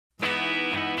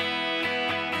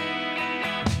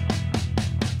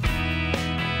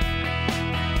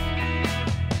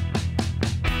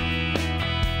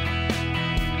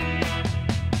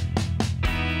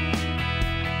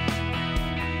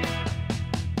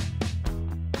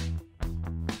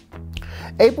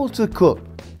Able to Cook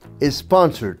is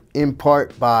sponsored in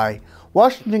part by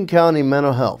Washington County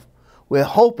Mental Health, where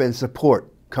hope and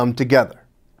support come together.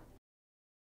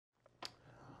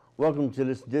 Welcome to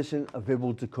this edition of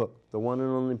Able to Cook, the one and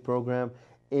only program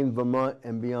in Vermont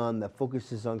and beyond that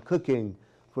focuses on cooking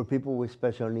for people with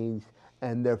special needs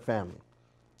and their family.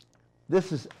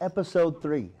 This is episode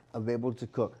 3 of Able to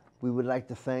Cook. We would like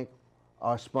to thank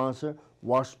our sponsor,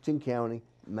 Washington County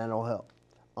Mental Health.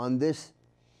 On this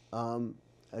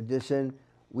edition,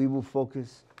 we will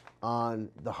focus on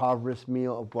the harvest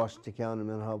meal of Washington County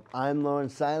Mental Health. I'm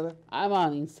Lawrence Seiler. I'm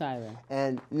Arlene Seiler.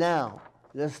 And now,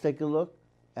 let's take a look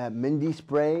at Mindy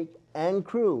Sprague and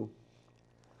crew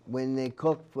when they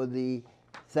cook for the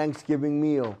Thanksgiving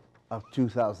meal of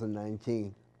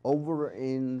 2019 over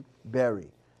in Berry.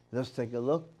 Let's take a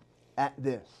look at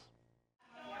this.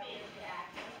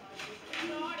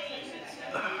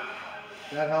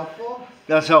 That helpful?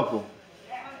 That's helpful.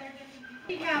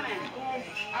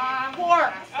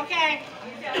 Pork. Okay.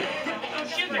 Oh,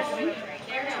 sugar.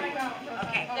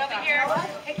 Okay, over here.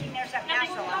 Picking theirs up now,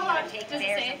 so I'm going to take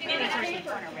theirs and put theirs in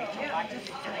front of Rachel. Watch this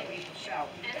so that we can show.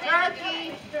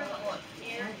 Turkey.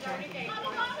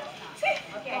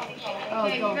 Okay. Oh,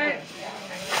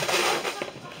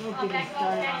 don't get me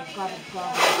started on gobble.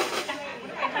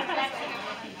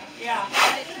 Yeah.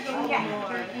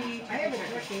 Turkey. I have a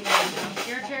turkey.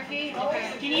 Your turkey? Okay.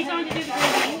 Do you need someone to do the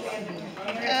green beans?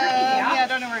 Yeah, I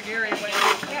don't know where Gary went.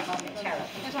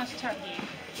 This one's turkey.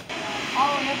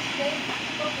 Oh, next day?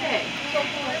 Okay. So,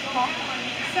 go to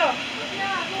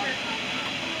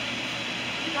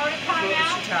What was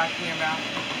timeout. she talking about?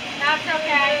 That's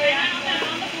okay.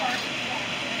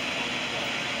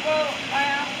 Well, I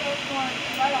asked those ones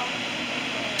right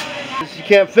off. You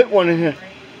can't fit one in here.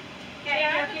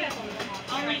 Yeah, turkey.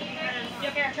 Only, you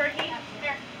okay, turkey?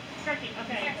 There, turkey,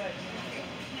 okay.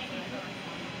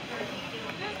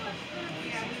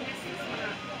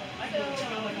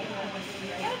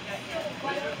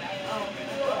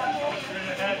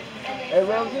 Hey,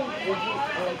 Ramsey, is it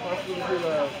possible to get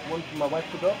one for my wife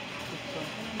to go?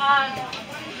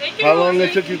 How long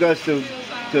it took you guys to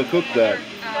cook that?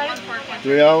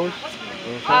 3 hours?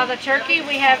 Okay. The turkey,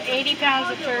 we have 80 pounds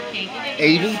of turkey.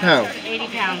 80 pounds. 80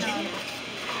 pounds.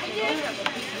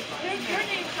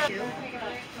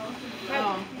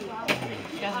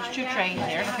 Yeah, there's 2 trays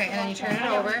there. Okay, and then you turn it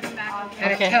over,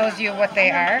 and it tells you what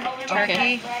they are.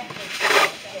 Turkey.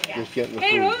 Just getting the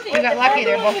food. You got lucky,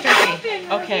 they're both turkey.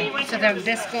 Okay. So then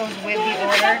this goes with the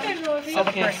order, so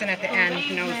the person at the end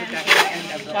knows that that's the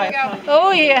end of the order.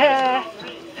 Oh, yeah.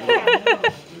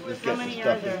 Just get the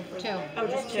stuffing. 2. Oh,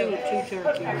 just 2 turkeys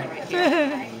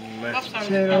right Mashed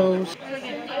potatoes.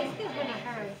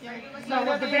 So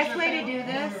the best way to do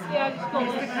this is to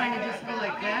kind of just go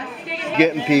like this.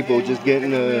 Getting people, just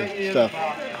getting the stuff.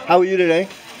 How are you today?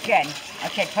 Good.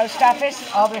 Okay, post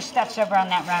office, all their stuff's over on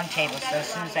that round table, so as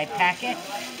soon as I pack it.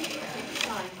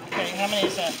 Okay, how many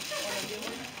is that?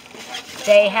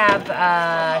 They have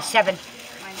 7.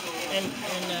 And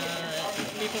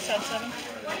People's have 7?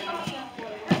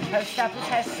 Post office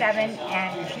has 7,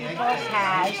 and People's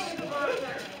has,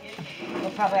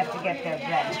 we'll probably have to get their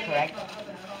breads, correct?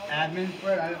 Admin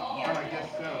bread? I guess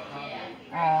so.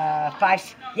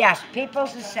 5, yes,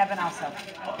 People's is 7 also.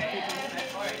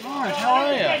 Lawrence, how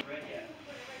are you?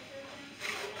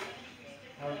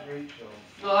 How's Rachel?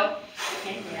 Good.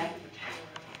 Okay,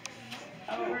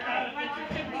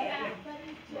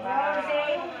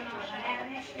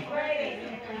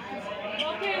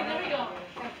 there we go.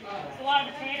 It's a lot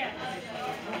of potatoes.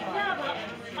 Yeah, but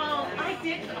I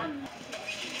did.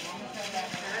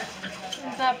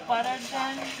 Is that butter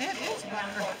then? It is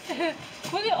butter.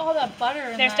 Look at all that butter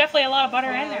in There's that. definitely a lot of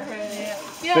butter in there.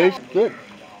 Yeah. Tastes good.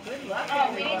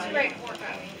 Oh, we need to write 4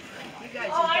 copies.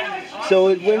 So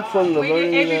it went from the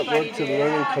Learning Network to the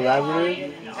Learning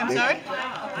Collaborative. I'm sorry?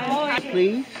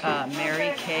 Please?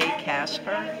 Mary Kay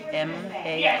Casper,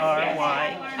 M-A-R-Y-K-A-Y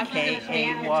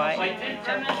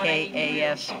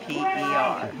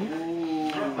K-A-S-P-E-R.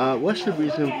 What's the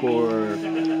reason for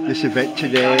this event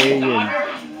today and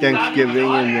Thanksgiving,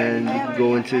 and then you can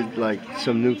go into like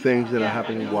some new things that are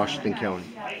happening in Washington County?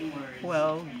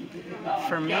 Well,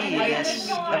 for me, this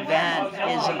event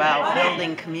is about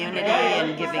building community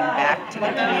and giving back to the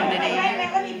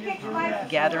community,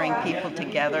 gathering people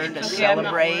together to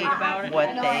celebrate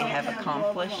what they have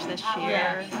accomplished this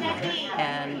year,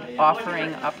 and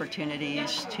offering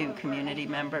opportunities to community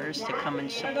members to come and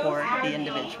support the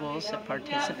individuals that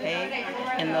participate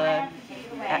in the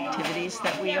activities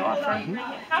that we offer.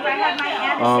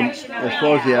 As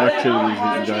far as the activities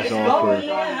that you guys offer,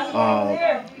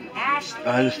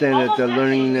 I understand that the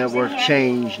Learning Network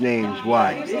changed names.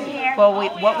 Why? there? Well,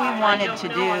 what we wanted to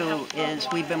do is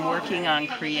we've been working on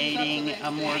creating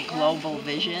a more global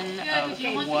vision of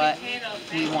what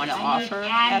we want to offer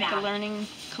at the Learning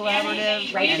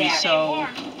Collaborative, and so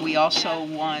we also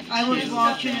want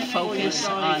to focus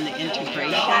on the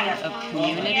integration of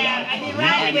community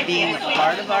and being a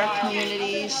part of our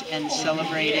communities and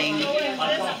celebrating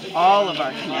all of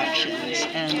our connections.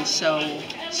 And so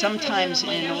sometimes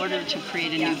in order to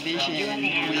create a new vision, we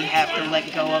have to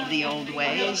let go of the old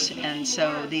ways, and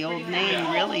so the old name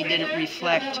really didn't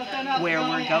reflect where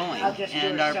we're going.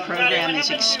 And our program is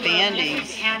expanding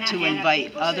to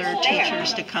invite other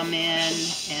teachers to come in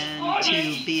and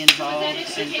to be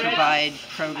involved and provide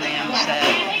programs that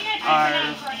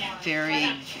are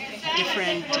very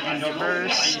different and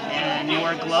diverse and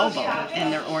more global in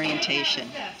their orientation.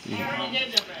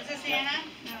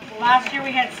 Last year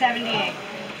we had 78.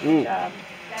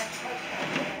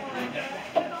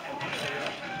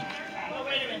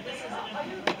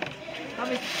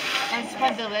 And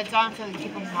spread the lids on so they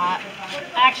keep them hot.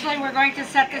 Actually, we're going to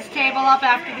set this table up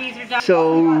after these are done.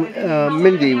 So,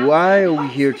 Mindy, why are we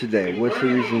here today? What's the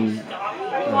reason?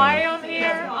 Why I'm here?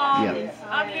 Yeah.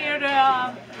 I'm here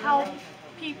to help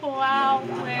people out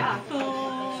with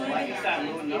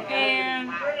food and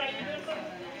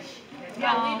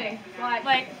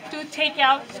like do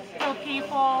takeouts for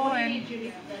people and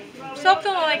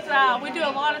something like that. We do a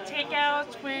lot of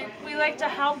takeouts. We like to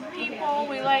help people.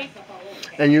 We like.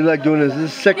 And you like doing this?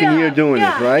 This is the second year doing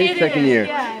this, right? It Second is. year.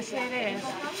 Yes, it is.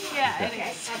 Yeah, it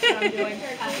is.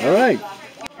 All right.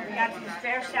 We got some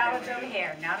spare salads over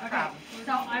here, not a problem.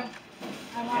 So I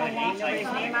want to watch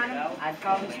somebody's name on them. I'd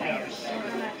call them spares.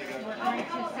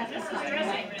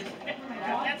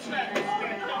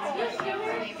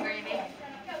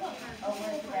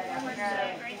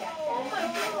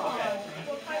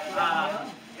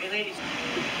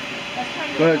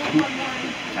 Go ahead, Scoop.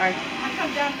 Sorry. I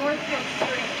come down Northfield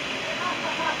Street.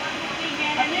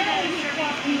 And then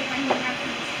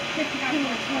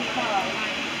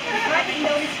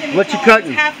What you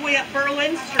cutting? halfway up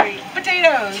Berlin Street.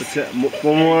 Potatoes.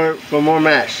 For more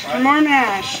mash. For more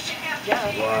mashed.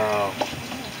 Wow.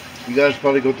 You guys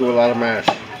probably go through a lot of mash.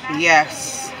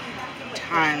 Yes.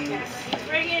 Tons.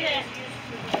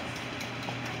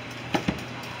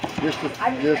 Just to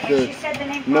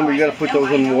remember, you got to put those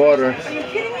in water. Are you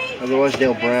kidding me? Otherwise,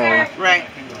 they'll brown. Right.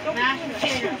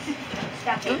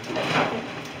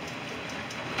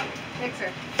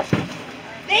 Mixer.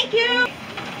 Thank you.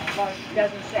 Well, it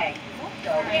doesn't say.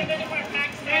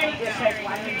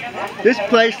 This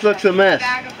place looks a mess.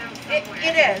 It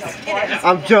is. It is.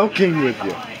 I'm joking with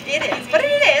you. It is. But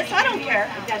it is. I don't care.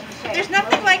 There's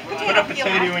nothing like potato. Put a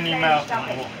potato in your mouth.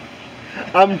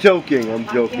 I'm joking. I'm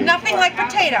joking. Nothing like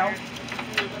potato.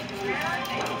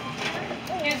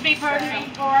 Excuse me, pardon me.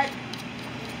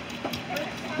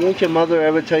 Didn't your mother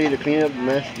ever tell you to clean up the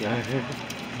mess?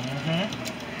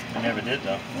 I never did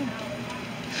though.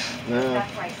 No.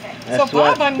 So,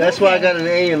 Bob, I'm That's why I moving. got an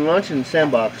A in lunch in the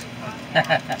sandbox.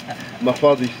 My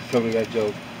father used to tell me that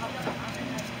joke.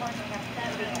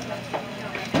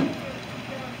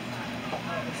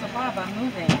 So Bob, I'm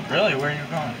moving. Really? Where are you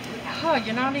going? Oh,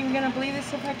 you're not even gonna believe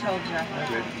this if I told you.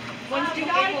 One's due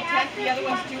April 10th, the other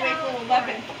one's due April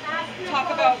 11th.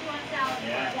 Talk about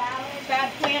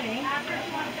bad planning.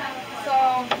 So,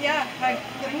 yeah,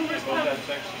 the movers come.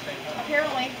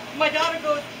 Apparently. My daughter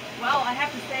goes, well, I have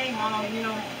to say, Mom, you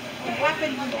know, it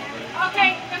happened.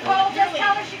 Okay, Nicole, just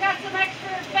tell her she got some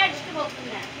extra vegetables in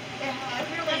there. It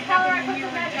really Tell her I happened when put we the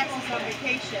were in vegetables Texas on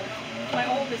vacation. My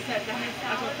oldest said that.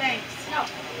 I go, thanks. No.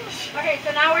 Okay, so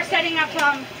now we're setting up It's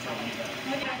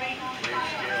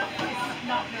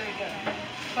not very good.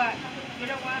 But, you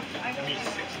know what? I don't know.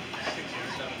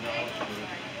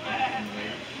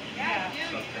 Yeah.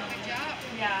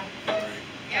 Yeah.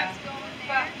 Yeah.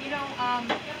 But, you know,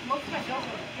 most of my bills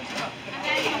are just about. and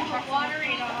then you put water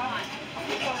in on.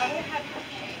 So I won't have.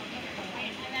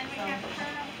 And then we have to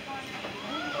turn up the water.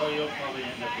 Oh, you'll probably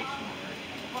end up with some.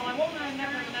 Well, I won't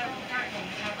remember that garden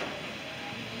ever.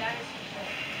 That is for sure.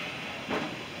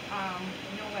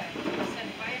 No way. I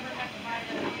said if I ever have to buy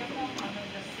that vehicle, I'm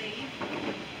gonna just save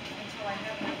until I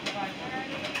have enough to buy one.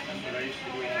 But I used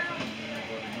to wait and then I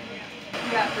bought another.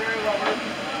 Yeah, very well.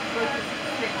 We're just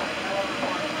sick.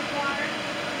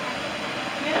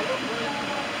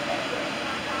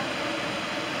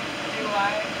 Do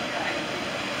I?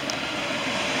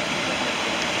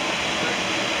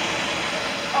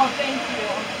 Oh, thank you.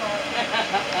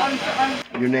 I'm sorry.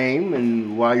 I'm your name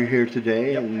and why you're here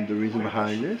today and the reason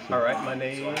behind this. All right, my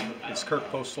name is Kirk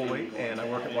Postlewaite, and I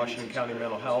work at Washington County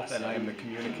Mental Health, and I am the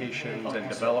Communications and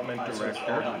Development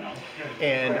Director.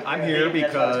 And I'm here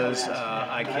because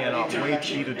I cannot wait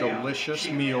to eat a delicious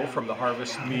meal from the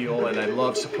Harvest Meal, and I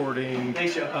love supporting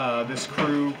this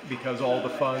crew because all the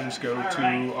funds go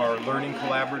to our Learning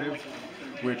Collaborative,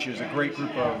 which is a great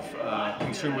group of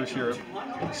consumers here at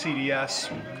CDS,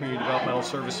 Community Developmental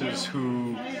Services,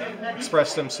 who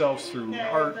express themselves through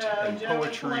art and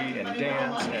poetry and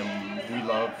dance, and we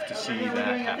love to see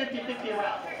that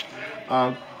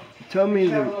happen. Tell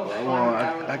me,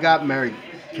 I got Mary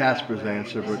Casper's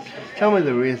answer, but tell me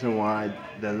the reason why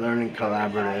the Learning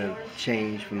Collaborative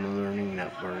changed from the Learning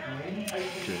Network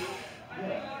to...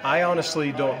 I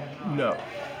honestly don't know.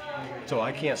 So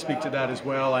I can't speak to that as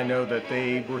well. I know that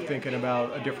they were thinking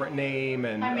about a different name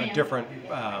and a different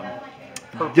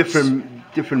purpose.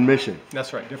 Different mission.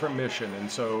 That's right, different mission.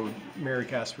 And so Mary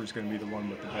Casper is going to be the one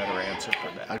with the better answer for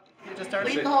that.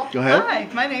 Go ahead. Hi,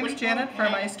 my name is Janet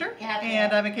Vermeister,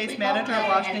 and I'm a case manager at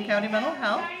Washington County Mental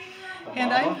Health.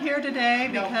 And I'm here today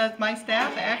because my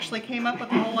staff actually came up with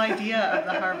the whole idea of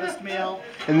the Harvest Meal.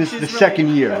 And this is the second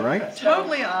year, right?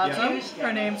 Totally awesome.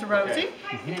 Her name's Rosie.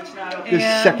 This is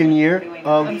second year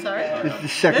of... I'm sorry? This is the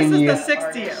second year. This is the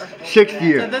 6th year. 6th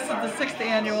year. So this is the 6th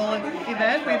annual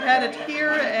event. We've had it here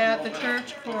at the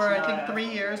church for, I think, 3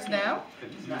 years now.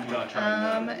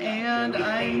 And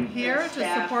I'm here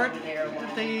to support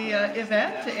the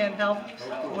event and help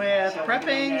with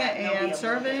prepping and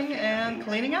serving and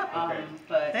cleaning up.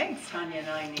 Thanks.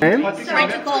 And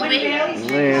Rachel Colby.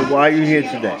 And why are you here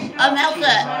today?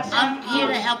 I'm here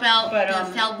to help out the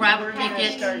South Robert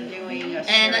ticket.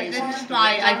 And this is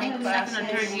my, I think, second or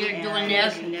third year doing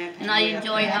this. And I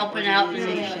enjoy helping out with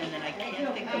the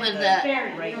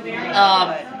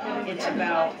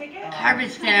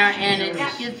Harvest Center, and it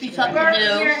gives me something to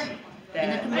do in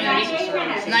the community,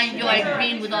 and I enjoy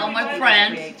being with all my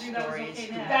friends,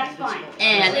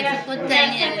 and it's a good thing,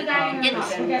 and getting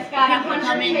people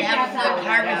come in and have a good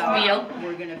harvest meal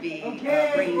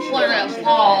for the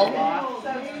fall,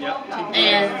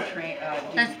 and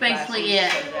that's basically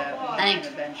it. Thanks.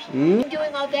 What are you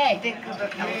doing all day? There you go.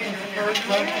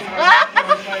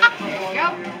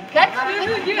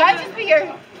 Can I just be your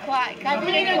quiet? Can I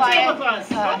be your quiet?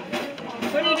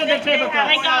 We need a tablecloth. I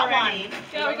got one.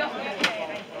 Yeah, we got one.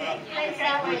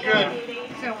 We're good.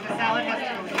 So the salad has to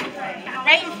go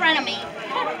Right in front of me.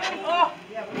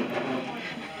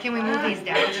 Can we move these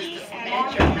down just a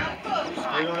smidge or not?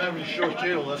 We don't have any short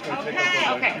table, that's going to take up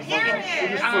a Okay. We'll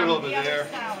just put it over there.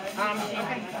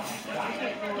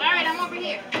 Alright, I'm over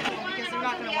here. Because they're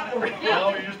not going to want to. No,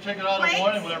 you just take it out in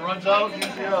one, and when it runs out,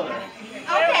 use the other.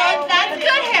 Okay, that's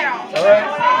good, Harold. All right.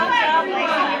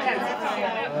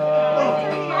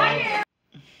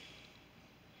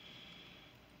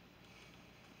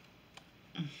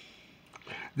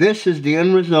 This is the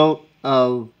end result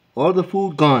of all the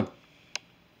food gone.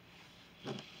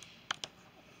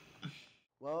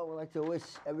 Well, we'd like to wish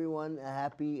everyone a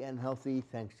happy and healthy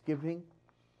Thanksgiving.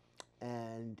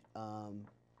 And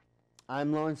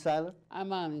I'm Lauren Seiler.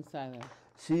 I'm Ani Seiler.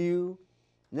 See you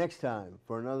next time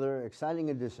for another exciting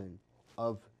edition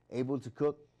of Able to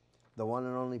Cook, the one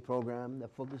and only program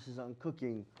that focuses on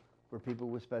cooking for people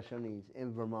with special needs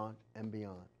in Vermont and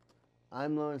beyond.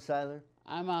 I'm Lauren Seiler.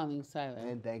 I'm Ani Seiler.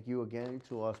 And thank you again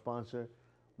to our sponsor,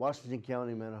 Washington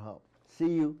County Mental Health. See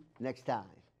you next time.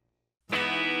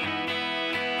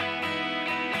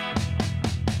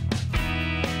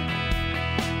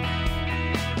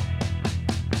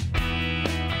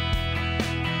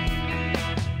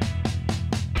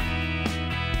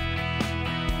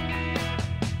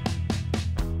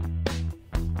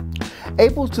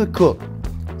 Able to Cook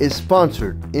is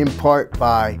sponsored in part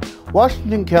by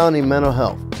Washington County Mental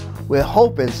Health, where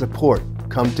hope and support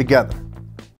come together.